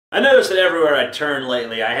I notice that everywhere I turn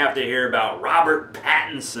lately, I have to hear about Robert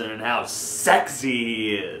Pattinson and how sexy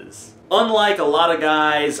he is. Unlike a lot of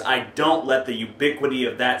guys, I don't let the ubiquity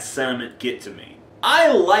of that sentiment get to me.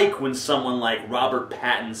 I like when someone like Robert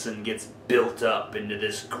Pattinson gets built up into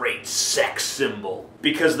this great sex symbol.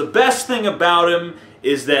 Because the best thing about him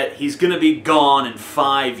is that he's gonna be gone in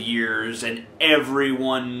 5 years and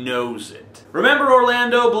everyone knows it. Remember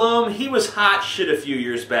Orlando Bloom? He was hot shit a few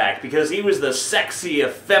years back because he was the sexy,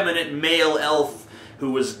 effeminate male elf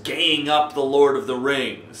who was gaying up the Lord of the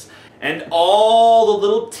Rings. And all the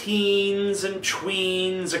little teens and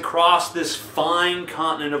tweens across this fine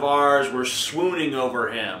continent of ours were swooning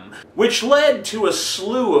over him, which led to a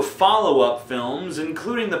slew of follow-up films,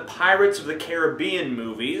 including the Pirates of the Caribbean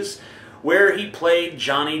movies, where he played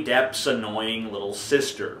Johnny Depp's annoying little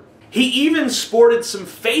sister. He even sported some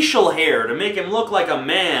facial hair to make him look like a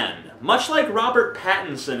man, much like Robert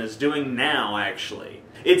Pattinson is doing now, actually.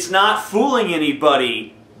 It's not fooling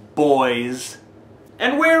anybody, boys.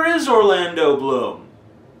 And where is Orlando Bloom?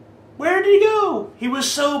 Where did he go? He was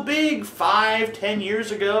so big 5, 10 years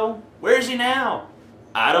ago. Where's he now?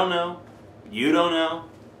 I don't know. You don't know.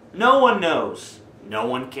 No one knows. No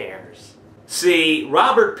one cares. See,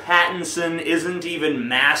 Robert Pattinson isn't even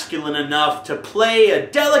masculine enough to play a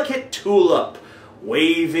delicate tulip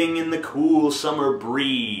waving in the cool summer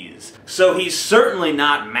breeze. So he's certainly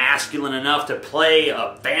not masculine enough to play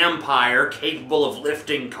a vampire capable of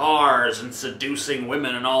lifting cars and seducing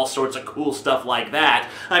women and all sorts of cool stuff like that.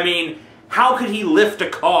 I mean, how could he lift a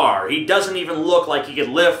car? He doesn't even look like he could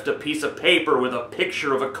lift a piece of paper with a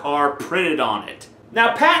picture of a car printed on it.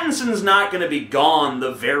 Now, Pattinson's not going to be gone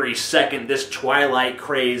the very second this Twilight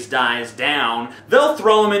craze dies down. They'll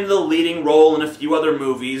throw him into the leading role in a few other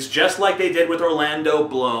movies, just like they did with Orlando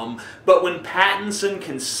Bloom. But when Pattinson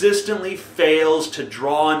consistently fails to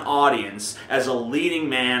draw an audience as a leading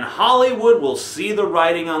man, Hollywood will see the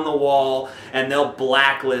writing on the wall and they'll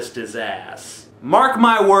blacklist his ass. Mark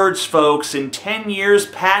my words, folks, in 10 years,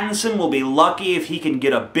 Pattinson will be lucky if he can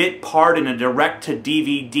get a bit part in a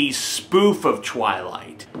direct-to-DVD spoof of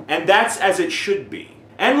Twilight. And that's as it should be.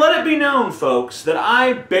 And let it be known, folks, that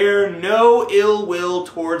I bear no ill will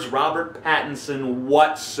towards Robert Pattinson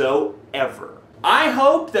whatsoever. I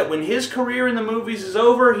hope that when his career in the movies is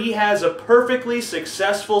over, he has a perfectly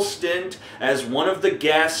successful stint as one of the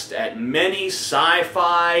guests at many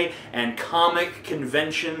sci-fi and comic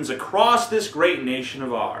conventions across this great nation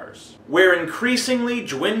of ours, where increasingly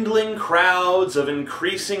dwindling crowds of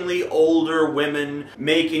increasingly older women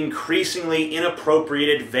make increasingly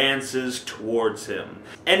inappropriate advances towards him.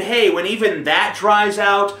 And hey, when even that dries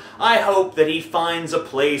out, I hope that he finds a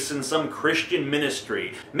place in some Christian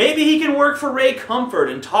ministry. Maybe he can work for Ray Comfort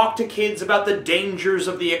and talk to kids about the dangers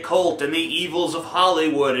of the occult and the evils of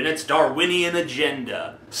Hollywood and its Darwinian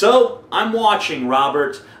agenda. So, I'm watching,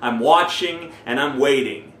 Robert. I'm watching and I'm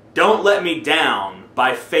waiting. Don't let me down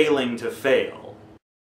by failing to fail.